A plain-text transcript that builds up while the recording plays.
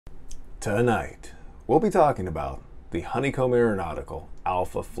Tonight, we'll be talking about the Honeycomb Aeronautical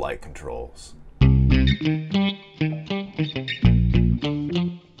Alpha flight controls.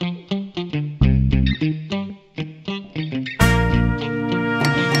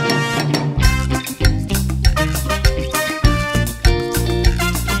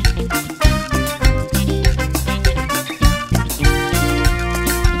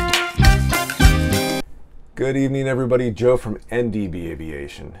 Good evening, everybody. Joe from NDB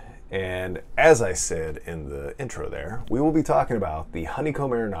Aviation. And as I said in the intro there, we will be talking about the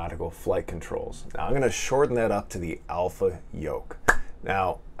Honeycomb Aeronautical flight controls. Now, I'm going to shorten that up to the Alpha yoke.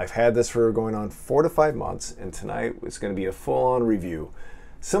 Now, I've had this for going on 4 to 5 months, and tonight is going to be a full-on review,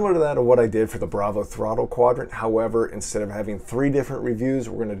 similar to that of what I did for the Bravo throttle quadrant. However, instead of having 3 different reviews,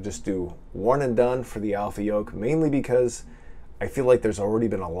 we're going to just do one and done for the Alpha yoke, mainly because I feel like there's already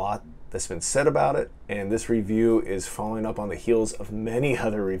been a lot that's been said about it, and this review is following up on the heels of many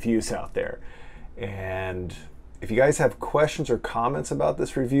other reviews out there. And if you guys have questions or comments about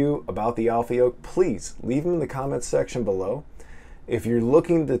this review, about the Alpha yoke, please leave them in the comments section below. If you're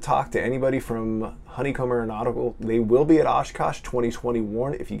looking to talk to anybody from Honeycomb Aeronautical, they will be at Oshkosh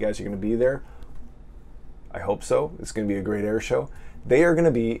 2021 if you guys are going to be there. I hope so. It's going to be a great air show. They are going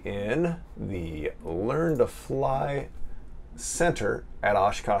to be in the Learn to Fly Center at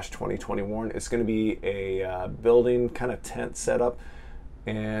Oshkosh 2021. It's going to be a building kind of tent setup,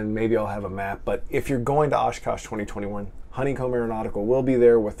 and maybe I'll have a map. But if you're going to Oshkosh 2021, Honeycomb Aeronautical will be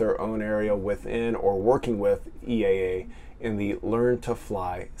there with their own area within or working with EAA in the Learn to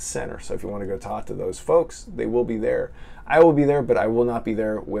Fly Center. So if you want to go talk to those folks, they will be there. I will be there, but I will not be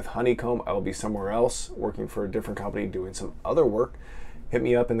there with Honeycomb. I will be somewhere else working for a different company doing some other work. Hit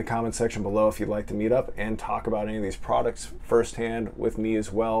me up in the comment section below if you'd like to meet up and talk about any of these products firsthand with me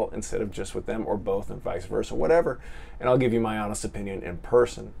as well, instead of just with them, or both, and vice versa, whatever. And I'll give you my honest opinion in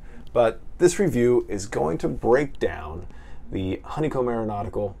person. But this review is going to break down the Honeycomb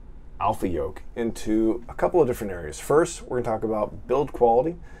Aeronautical Alpha yoke into a couple of different areas. First, we're going to talk about build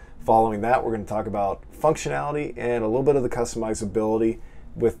quality. Following that, we're going to talk about functionality and a little bit of the customizability.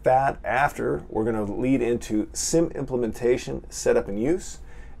 With that, after, we're going to lead into sim implementation, setup, and use.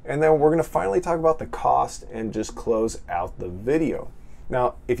 And then we're going to finally talk about the cost and just close out the video.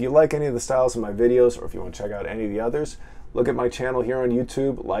 Now, if you like any of the styles of my videos, or if you want to check out any of the others, look at my channel here on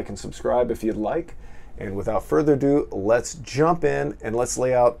YouTube, like and subscribe if you'd like. And without further ado, let's jump in and let's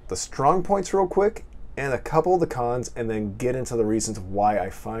lay out the strong points real quick and a couple of the cons, and then get into the reasons why I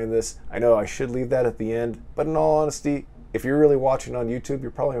find this. I know I should leave that at the end, but in all honesty, if you're really watching on YouTube,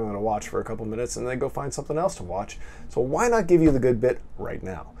 you're probably going to watch for a couple minutes and then go find something else to watch. So why not give you the good bit right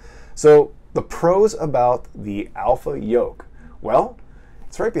now? So the pros about the Alpha yoke. Well,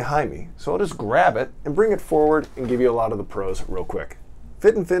 it's right behind me. So I'll just grab it and bring it forward and give you a lot of the pros real quick.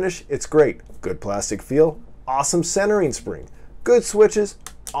 Fit and finish, it's great. Good plastic feel, awesome centering spring, good switches,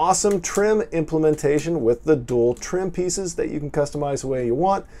 awesome trim implementation with the dual trim pieces that you can customize the way you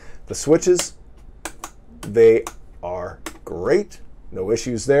want. The switches, they are great, no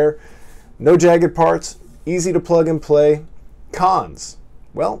issues there. No jagged parts, easy to plug and play. Cons,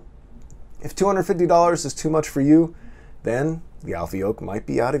 well, if $250 is too much for you, then the Alpha yoke might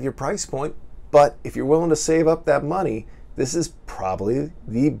be out of your price point. But if you're willing to save up that money, this is probably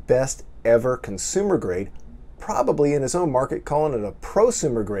the best ever consumer grade, probably in its own market, calling it a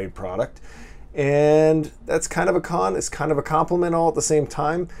prosumer grade product. And that's kind of a con, it's kind of a compliment all at the same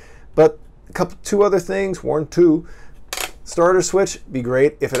time. But two other things. One, two, starter switch, be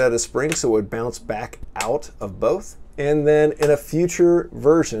great if it had a spring so it would bounce back out of both. And then in a future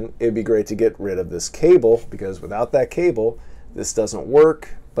version, it'd be great to get rid of this cable, because without that cable, this doesn't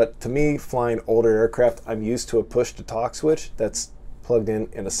work. But to me, flying older aircraft, I'm used to a push to talk switch that's plugged in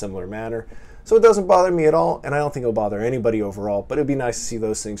a similar manner. So it doesn't bother me at all, and I don't think it'll bother anybody overall, but it'd be nice to see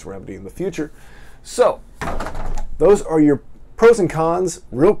those things remedied in the future. So those are your pros and cons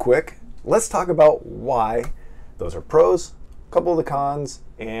real quick. Let's talk about why those are pros, a couple of the cons,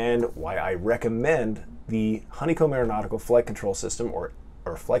 and why I recommend the Honeycomb Aeronautical flight control system, or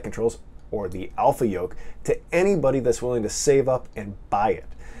flight controls, or the Alpha yoke, to anybody that's willing to save up and buy it.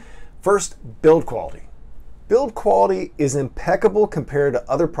 First, build quality. Build quality is impeccable compared to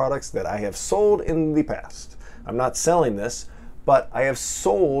other products that I have sold in the past. I'm not selling this, but I have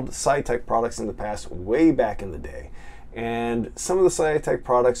sold Sci-Tech products in the past, way back in the day. And some of the Sci-Tech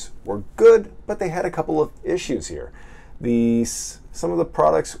products were good, but they had a couple of issues here. Some of the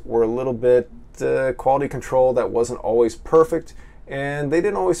products were a little bit quality control that wasn't always perfect, and they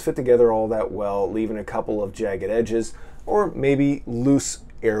didn't always fit together all that well, leaving a couple of jagged edges or maybe loose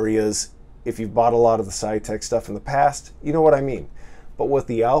areas. If you've bought a lot of the Sci-Tech stuff in the past, you know what I mean. But with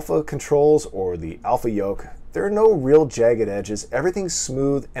the Alpha controls or the Alpha yoke, there are no real jagged edges. Everything's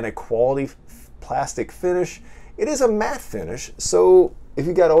smooth and a quality plastic finish. It is a matte finish, so if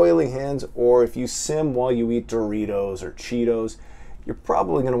you got oily hands or if you sim while you eat Doritos or Cheetos, you're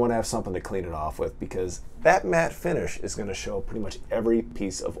probably going to want to have something to clean it off with, because that matte finish is going to show pretty much every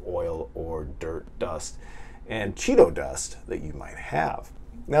piece of oil or dirt, dust, and Cheeto dust that you might have.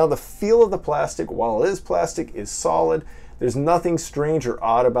 Now, the feel of the plastic, while it is plastic, is solid. There's nothing strange or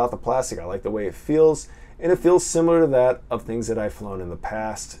odd about the plastic. I like the way it feels, and it feels similar to that of things that I've flown in the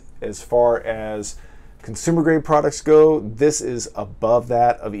past. As far as consumer grade products go, this is above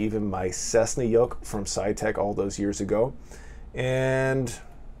that of even my Cessna yoke from SciTech all those years ago. And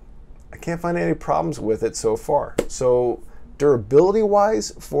I can't find any problems with it so far. So durability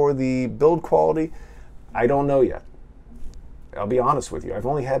wise, for the build quality, I don't know yet. I'll be honest with you. I've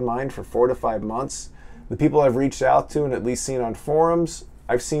only had mine for 4 to 5 months. The people I've reached out to and at least seen on forums,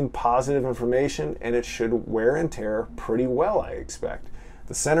 I've seen positive information, and it should wear and tear pretty well, I expect.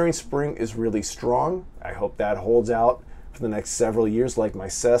 The centering spring is really strong. I hope that holds out for the next several years like my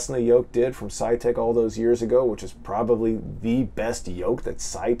Cessna yoke did from SciTech all those years ago, which is probably the best yoke that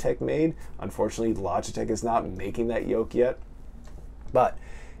SciTech made. Unfortunately, Logitech is not making that yoke yet. But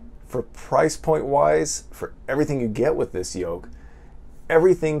for price point wise, for everything you get with this yoke,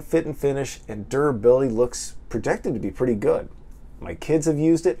 everything fit and finish and durability looks projected to be pretty good. My kids have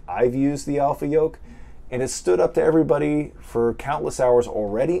used it, I've used the Alpha yoke, and it stood up to everybody for countless hours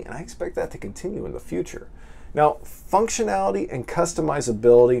already, and I expect that to continue in the future. Now, functionality and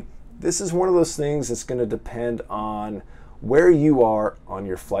customizability, this is one of those things that's going to depend on where you are on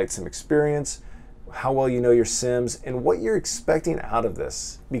your flight sim experience, how well you know your sims, and what you're expecting out of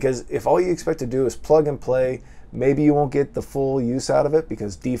this. Because if all you expect to do is plug and play, maybe you won't get the full use out of it,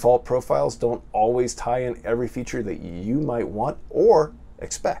 because default profiles don't always tie in every feature that you might want or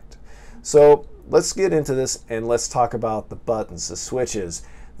expect. So let's get into this and let's talk about the buttons, the switches,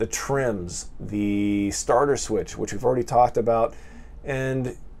 the trims, the starter switch, which we've already talked about.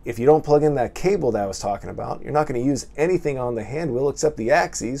 And if you don't plug in that cable that I was talking about, you're not going to use anything on the hand wheel except the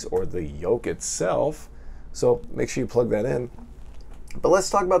axes or the yoke itself. So make sure you plug that in. But let's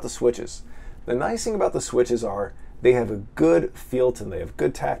talk about the switches. The nice thing about the switches are they have a good feel to them. They have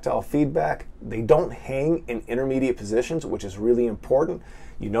good tactile feedback. They don't hang in intermediate positions, which is really important.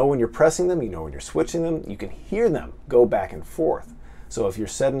 You know when you're pressing them, you know when you're switching them, you can hear them go back and forth. So if you're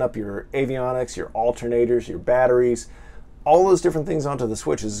setting up your avionics, your alternators, your batteries, all those different things onto the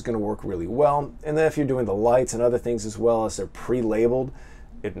switches is going to work really well. And then if you're doing the lights and other things as well, as they're pre-labeled,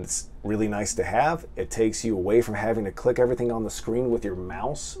 it's really nice to have. It takes you away from having to click everything on the screen with your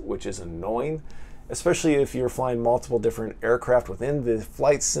mouse, which is annoying, especially if you're flying multiple different aircraft within the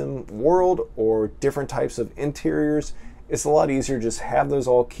flight sim world or different types of interiors. It's a lot easier to just have those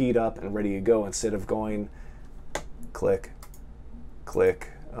all keyed up and ready to go instead of going click, click.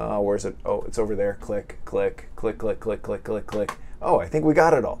 Where's it? Oh, it's over there. Click, click, click, click, click, click, click, click. Oh, I think we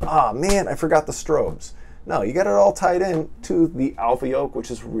got it all. Ah, man, I forgot the strobes. No, you got it all tied in to the Alpha yoke,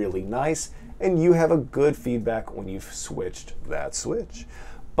 which is really nice, and you have a good feedback when you've switched that switch.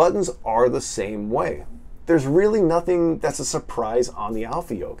 Buttons are the same way. There's really nothing that's a surprise on the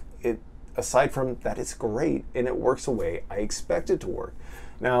Alpha yoke. Aside from that, it's great and it works the way I expect it to work.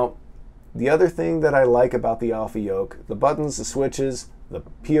 Now, the other thing that I like about the Alpha yoke, the buttons, the switches, the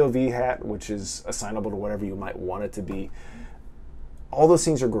POV hat, which is assignable to whatever you might want it to be, all those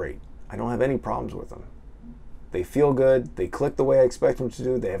things are great. I don't have any problems with them. They feel good, they click the way I expect them to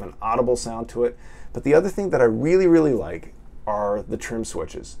do, they have an audible sound to it. But the other thing that I really, really like are the trim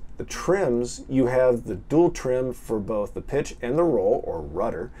switches. The trims, you have the dual trim for both the pitch and the roll, or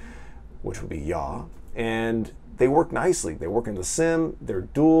rudder, which would be yaw, and they work nicely. They work in the sim. They're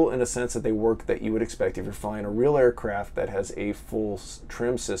dual in a sense that they work that you would expect if you're flying a real aircraft that has a full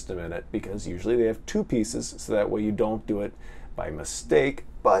trim system in it, because usually they have 2 pieces, so that way you don't do it by mistake.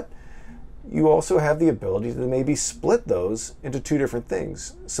 But you also have the ability to maybe split those into 2 different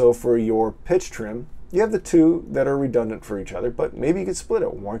things. So for your pitch trim, you have the 2 that are redundant for each other, but maybe you could split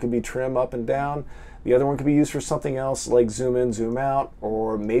it. One could be trim up and down. The other one could be used for something else like zoom in, zoom out,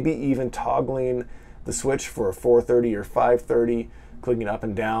 or maybe even toggling the switch for a 430 or 530, clicking up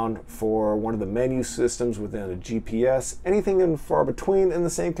and down for one of the menu systems within a GPS. Anything in far between, and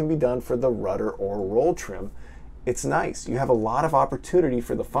the same can be done for the rudder or roll trim. It's nice. You have a lot of opportunity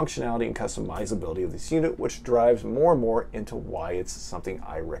for the functionality and customizability of this unit, which drives more and more into why it's something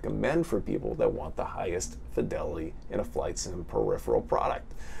I recommend for people that want the highest fidelity in a flight sim peripheral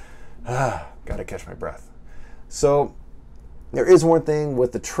product. Gotta catch my breath. So there is one thing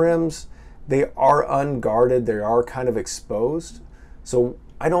with the trims. They are unguarded. They are kind of exposed. So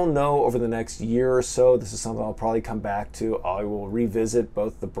I don't know, over the next year or so, this is something I'll probably come back to. I will revisit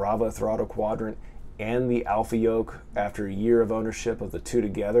both the Bravo throttle quadrant and the Alpha yoke after a year of ownership of the two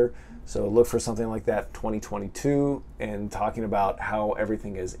together. So look for something like that 2022, and talking about how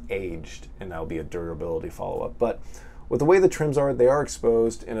everything is aged, and that'll be a durability follow-up. But with the way the trims are, they are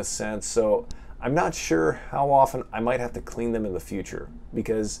exposed in a sense, so I'm not sure how often I might have to clean them in the future,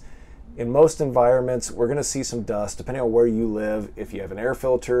 because in most environments, we're gonna see some dust, depending on where you live. If you have an air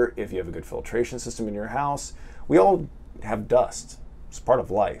filter, if you have a good filtration system in your house, we all have dust. It's part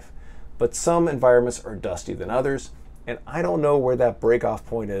of life. But some environments are dustier than others, and I don't know where that break-off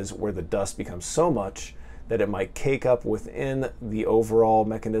point is, where the dust becomes so much that it might cake up within the overall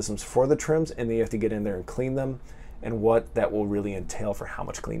mechanisms for the trims, and then you have to get in there and clean them, and what that will really entail for how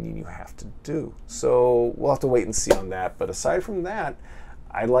much cleaning you have to do. So we'll have to wait and see on that. But aside from that,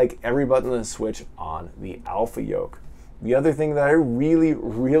 I like every button and switch on the Alpha yoke. The other thing that I really,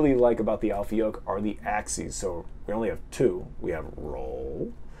 really like about the Alpha yoke are the axes. So we only have two. We have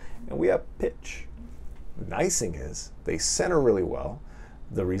roll and we have pitch. The nice thing is they center really well.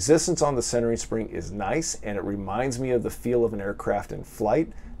 The resistance on the centering spring is nice, and it reminds me of the feel of an aircraft in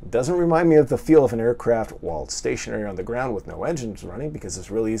flight. It doesn't remind me of the feel of an aircraft while it's stationary on the ground with no engines running, because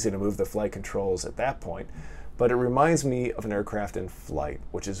it's really easy to move the flight controls at that point. But it reminds me of an aircraft in flight,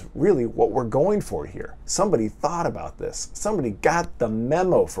 which is really what we're going for here. Somebody thought about this. Somebody got the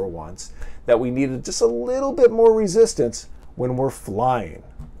memo for once that we needed just a little bit more resistance when we're flying,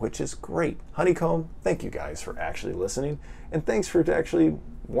 which is great. Honeycomb, thank you guys for actually listening. And thanks for actually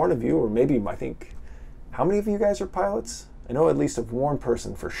one of you, or maybe I think, how many of you guys are pilots? I know at least of one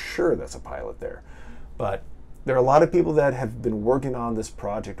person for sure that's a pilot there. But there are a lot of people that have been working on this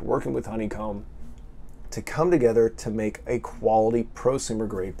project, working with Honeycomb, to come together to make a quality prosumer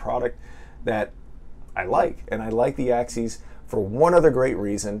grade product that I like. And I like the axes for one other great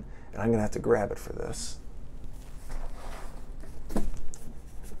reason, and I'm gonna have to grab it for this.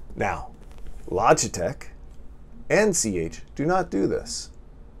 Now, Logitech and CH do not do this.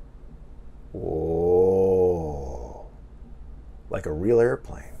 Whoa, like a real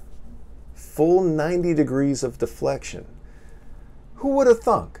airplane. Full 90 degrees of deflection. Who would have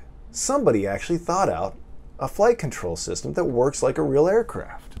thunk? Somebody actually thought out a flight control system that works like a real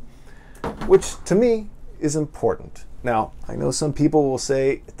aircraft, which to me is important. Now, I know some people will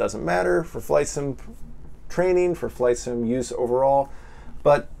say it doesn't matter for flight sim training, for flight sim use overall,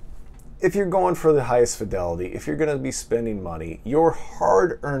 but if you're going for the highest fidelity, if you're going to be spending money, your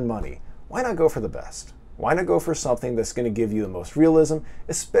hard-earned money, why not go for the best? Why not go for something that's going to give you the most realism,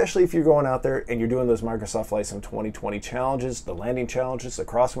 especially if you're going out there and you're doing those Microsoft Flight Sim 2020 challenges, the landing challenges, the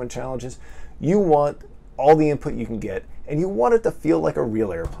crosswind challenges. You want all the input you can get, and you want it to feel like a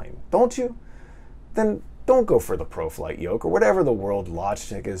real airplane, don't you? Then don't go for the ProFlight yoke, or whatever the world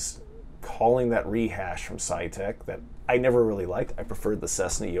Logitech is calling that rehash from SciTech that I never really liked. I preferred the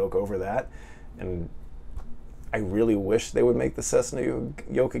Cessna yoke over that, and I really wish they would make the Cessna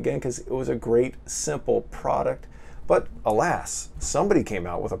yoke again, because it was a great, simple product. But alas, somebody came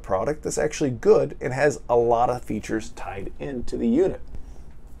out with a product that's actually good and has a lot of features tied into the unit.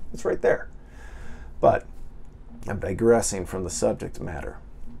 It's right there. But I'm digressing from the subject matter.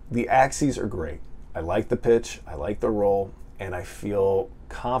 The axes are great. I like the pitch, I like the roll, and I feel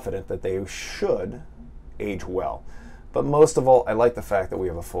confident that they should age well. But most of all, I like the fact that we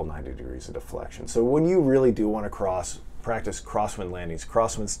have a full 90 degrees of deflection. So when you really do want to practice crosswind landings,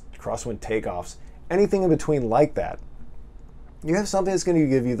 crosswind takeoffs, anything in between like that, you have something that's going to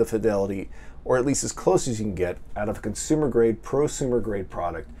give you the fidelity, or at least as close as you can get, out of a consumer grade, prosumer grade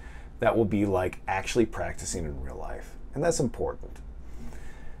product that will be like actually practicing in real life. And that's important.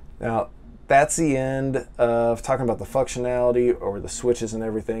 Now, that's the end of talking about the functionality or the switches and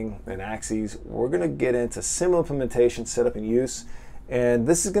everything and axes. We're going to get into sim implementation, setup, and use. And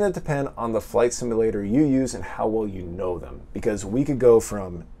this is going to depend on the flight simulator you use and how well you know them. Because we could go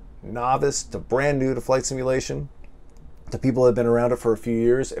from novice to brand new to flight simulation, to people that have been around it for a few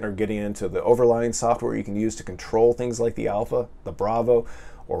years and are getting into the overlying software you can use to control things like the Alpha, the Bravo,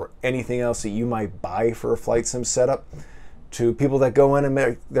 or anything else that you might buy for a flight sim setup, to people that go in and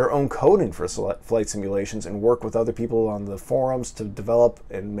make their own coding for flight simulations and work with other people on the forums to develop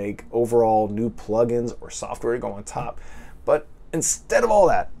and make overall new plugins or software to go on top. But instead of all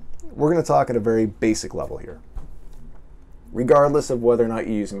that, we're going to talk at a very basic level here. Regardless of whether or not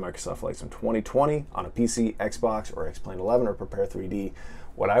you're using Microsoft Flight Sim 2020 on a PC, Xbox, or X-Plane 11 or Prepare 3D,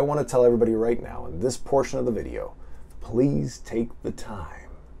 what I want to tell everybody right now in this portion of the video, please take the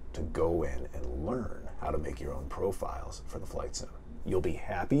time to go in and learn how to make your own profiles for the flight sim. You'll be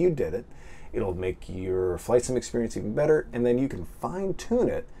happy you did it, It'll make your flight sim experience even better, and then you can fine tune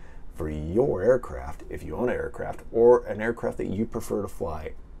it for your aircraft, if you own an aircraft, or an aircraft that you prefer to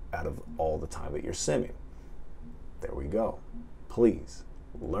fly out of all the time that you're simming. There we go. Please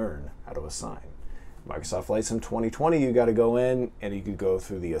learn how to assign. Microsoft Flight Sim 2020, you got to go in and you could go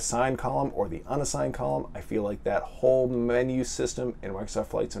through the assigned column or the unassigned column. I feel like that whole menu system in Microsoft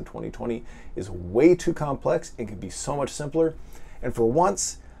Flight Sim 2020 is way too complex and could be so much simpler. And for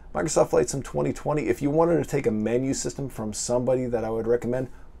once, Microsoft Flight Sim 2020, if you wanted to take a menu system from somebody that I would recommend,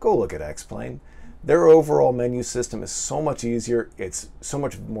 go look at X-Plane. Their overall menu system is so much easier. It's so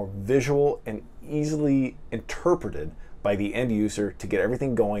much more visual and easily interpreted by the end user to get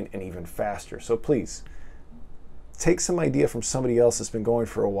everything going and even faster. So please, take some idea from somebody else that's been going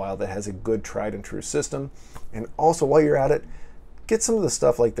for a while that has a good tried and true system. And also while you're at it, get some of the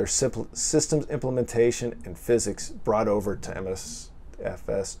stuff like their systems implementation and physics brought over to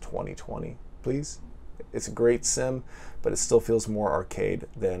MSFS 2020, please. It's a great sim, but it still feels more arcade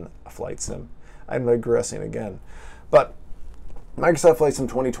than a flight sim. I'm digressing again. But Microsoft Flight Sim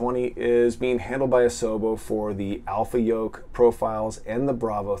 2020 is being handled by Asobo for the Alpha Yoke profiles and the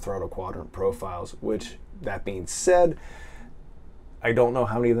Bravo throttle quadrant profiles, which, that being said, I don't know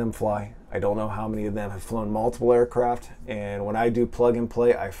how many of them fly. I don't know how many of them have flown multiple aircraft. And when I do plug and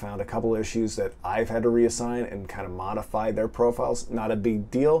play, I found a couple issues that I've had to reassign and kind of modify their profiles. Not a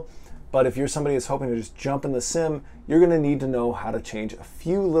big deal. But if you're somebody that's hoping to just jump in the sim, you're going to need to know how to change a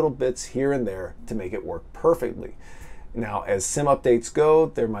few little bits here and there to make it work perfectly. Now, as sim updates go,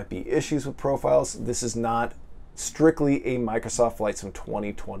 there might be issues with profiles. This is not strictly a Microsoft Flight Sim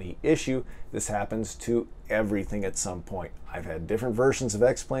 2020 issue. This happens to everything at some point. I've had different versions of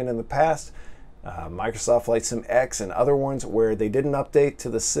X-Plane in the past, Microsoft Flight Sim X and other ones where they didn't update to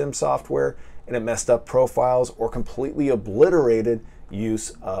the sim software and it messed up profiles or completely obliterated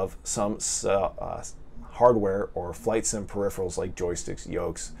use of some hardware or flight sim peripherals like joysticks,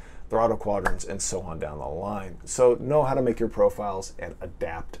 yokes, throttle quadrants, and so on down the line. So know how to make your profiles and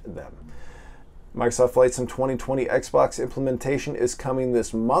adapt them. Microsoft Flight Sim 2020 Xbox implementation is coming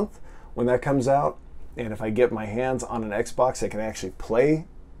this month. When that comes out, and if I get my hands on an Xbox, I can actually play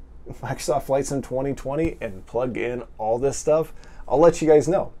Microsoft Flight Sim 2020 and plug in all this stuff, I'll let you guys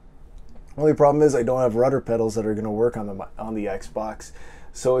know. Only problem is I don't have rudder pedals that are going to work on the Xbox,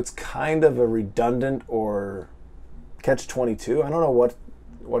 so it's kind of a redundant or catch-22. I don't know what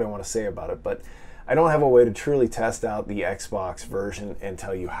I want to say about it, but I don't have a way to truly test out the Xbox version and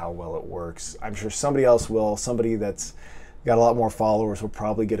tell you how well it works. I'm sure somebody else will. Somebody that's got a lot more followers will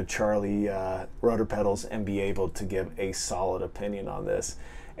probably get a Charlie rudder pedals and be able to give a solid opinion on this.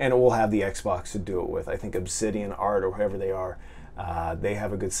 And it will have the Xbox to do it with. I think Obsidian Art or whoever they are, they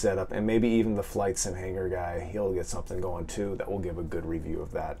have a good setup, and maybe even the Flight Sim Hanger guy, he'll get something going too that will give a good review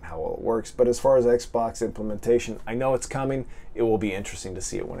of that and how well it works. But as far as Xbox implementation, I know it's coming. It will be interesting to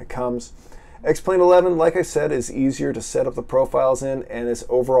see it when it comes. X-Plane 11, like I said, is easier to set up the profiles in, and it's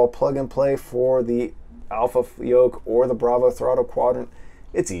overall plug and play for the Alpha Yoke or the Bravo throttle quadrant.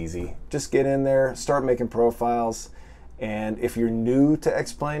 It's easy. Just get in there, start making profiles, and if you're new to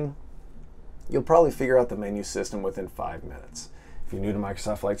X-Plane, you'll probably figure out the menu system within 5 minutes. If you're new to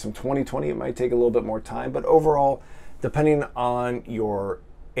Microsoft Flight Sim 2020, it might take a little bit more time, but overall, depending on your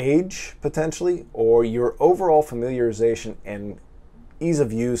age, potentially, or your overall familiarization and ease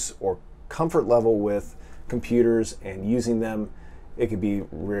of use or comfort level with computers and using them, it could be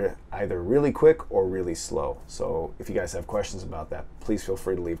either really quick or really slow. So if you guys have questions about that, please feel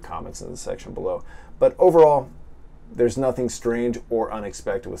free to leave comments in the section below. But overall, there's nothing strange or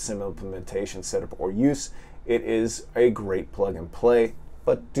unexpected with sim implementation, setup, or use. It is a great plug and play,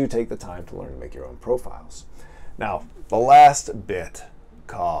 but do take the time to learn to make your own profiles. Now, the last bit,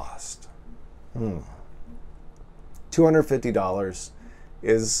 cost. $250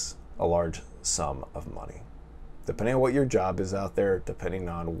 is a large sum of money. Depending on what your job is out there, depending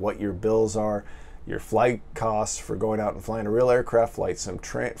on what your bills are, your flight costs for going out and flying a real aircraft,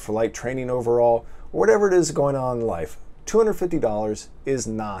 flight training overall, or whatever it is going on in life, $250 is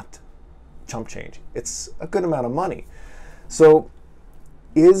not chump change. It's a good amount of money. So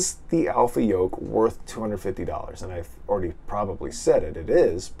is the Alpha Yoke worth $250? And I've already probably said it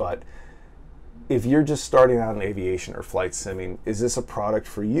is, but if you're just starting out in aviation or flight simming, is this a product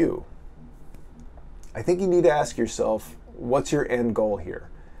for you? I think you need to ask yourself, what's your end goal here?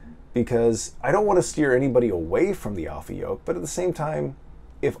 Because I don't want to steer anybody away from the Alpha Yoke, but at the same time,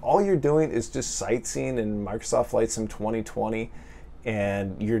 if all you're doing is just sightseeing in Microsoft Flight Sim 2020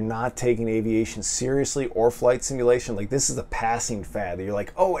 and you're not taking aviation seriously or flight simulation, like this is a passing fad. You're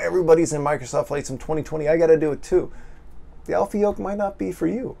like, oh, everybody's in Microsoft Flight Sim 2020, I got to do it too. the Alpha Yoke might not be for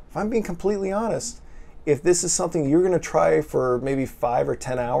you. If I'm being completely honest, if this is something you're going to try for maybe 5 or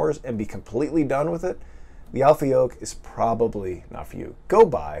 10 hours and be completely done with it, the Alpha Yoke is probably not for you. Go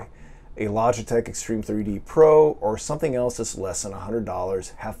buy a Logitech Extreme 3D Pro or something else that's less than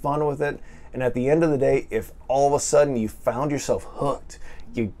 $100. Have fun with it. And at the end of the day, if all of a sudden you found yourself hooked,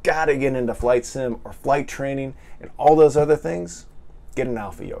 you got to get into flight sim or flight training and all those other things, get an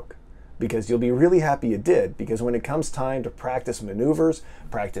Alpha Yoke. Because you'll be really happy you did, because when it comes time to practice maneuvers,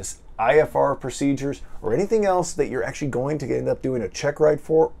 practice IFR procedures, or anything else that you're actually going to end up doing a check ride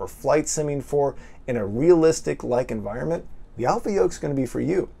for or flight simming for in a realistic-like environment, the Alpha Yoke's going to be for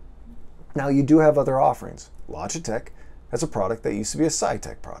you. Now, you do have other offerings. Logitech has a product that used to be a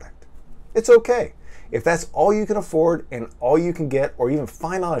SciTech product. It's okay. If that's all you can afford and all you can get, or even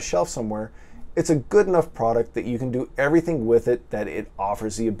find on a shelf somewhere, it's a good enough product that you can do everything with it that it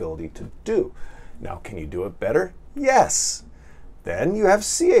offers the ability to do. Now, can you do it better? Yes. Then you have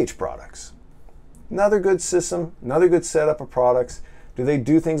CH products. Another good system, another good setup of products. Do they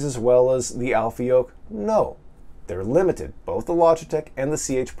do things as well as the Alpha Yoke? No. They're limited. Both the Logitech and the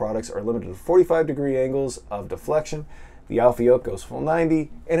CH products are limited to 45-degree angles of deflection. The Alpha Yoke goes full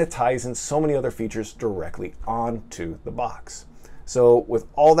 90, and it ties in so many other features directly onto the box. So with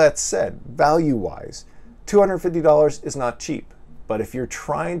all that said, value-wise, $250 is not cheap. But if you're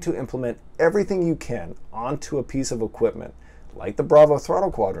trying to implement everything you can onto a piece of equipment, like the Bravo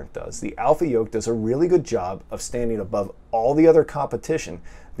throttle quadrant does, the Alpha Yoke does a really good job of standing above all the other competition,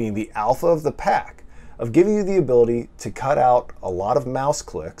 being the alpha of the pack, of giving you the ability to cut out a lot of mouse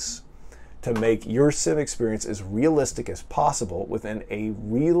clicks to make your sim experience as realistic as possible within a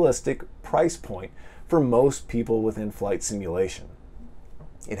realistic price point for most people within flight simulation.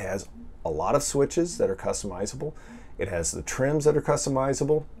 It has a lot of switches that are customizable. It has the trims that are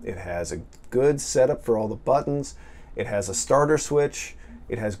customizable. It has a good setup for all the buttons. It has a starter switch.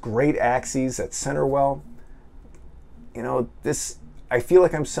 It has great axes that center well. You know, this, I feel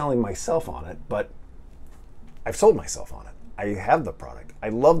like I'm selling myself on it, but I've sold myself on it. I have the product. I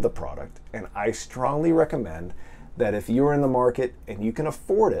love the product, and I strongly recommend that if you're in the market and you can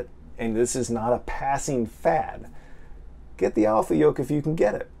afford it, and this is not a passing fad, get the Alpha Yoke if you can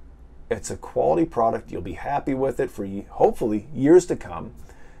get it. It's a quality product. You'll be happy with it for hopefully years to come,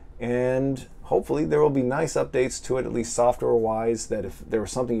 and hopefully there will be nice updates to it, at least software-wise, that if there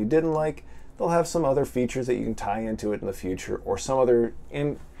was something you didn't like, they'll have some other features that you can tie into it in the future, or some other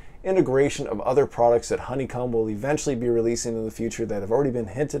integration of other products that Honeycomb will eventually be releasing in the future that have already been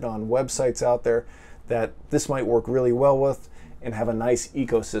hinted on websites out there that this might work really well with and have a nice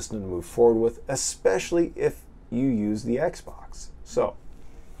ecosystem to move forward with, especially if you use the Xbox. So,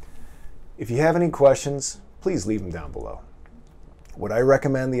 if you have any questions, please leave them down below. Would I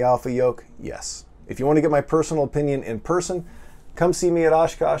recommend the Alpha Yoke? Yes. If you want to get my personal opinion in person, come see me at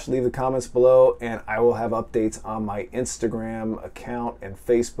Oshkosh, leave the comments below, and I will have updates on my Instagram account and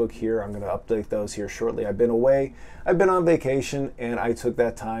Facebook here. I'm going to update those here shortly. I've been away. I've been on vacation, and I took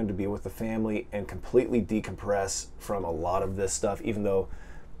that time to be with the family and completely decompress from a lot of this stuff, even though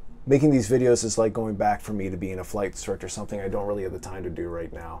making these videos is like going back for me to being a flight instructor, something I don't really have the time to do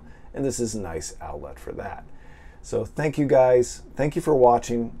right now. And this is a nice outlet for that. So thank you guys. Thank you for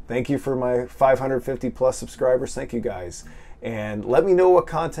watching. Thank you for my 550 plus subscribers. Thank you guys. And let me know what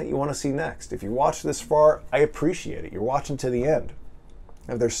content you want to see next. If you watched this far, I appreciate it. You're watching to the end.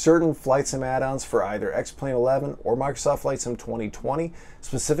 If there's certain flight sim add-ons for either X-Plane 11 or Microsoft Flight Sim 2020,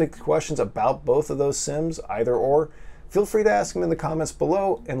 specific questions about both of those sims, either or, feel free to ask them in the comments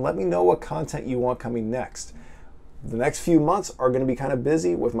below and let me know what content you want coming next. The next few months are going to be kind of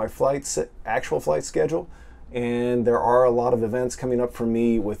busy with my actual flight schedule, and there are a lot of events coming up for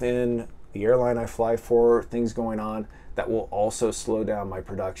me within the airline I fly for, things going on that will also slow down my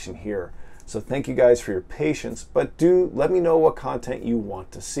production here. So thank you guys for your patience, but do let me know what content you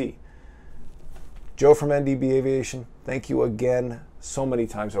want to see. Joe from NDB Aviation, thank you again so many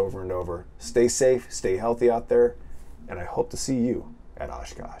times over and over. Stay safe, stay healthy out there, and I hope to see you at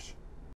Oshkosh.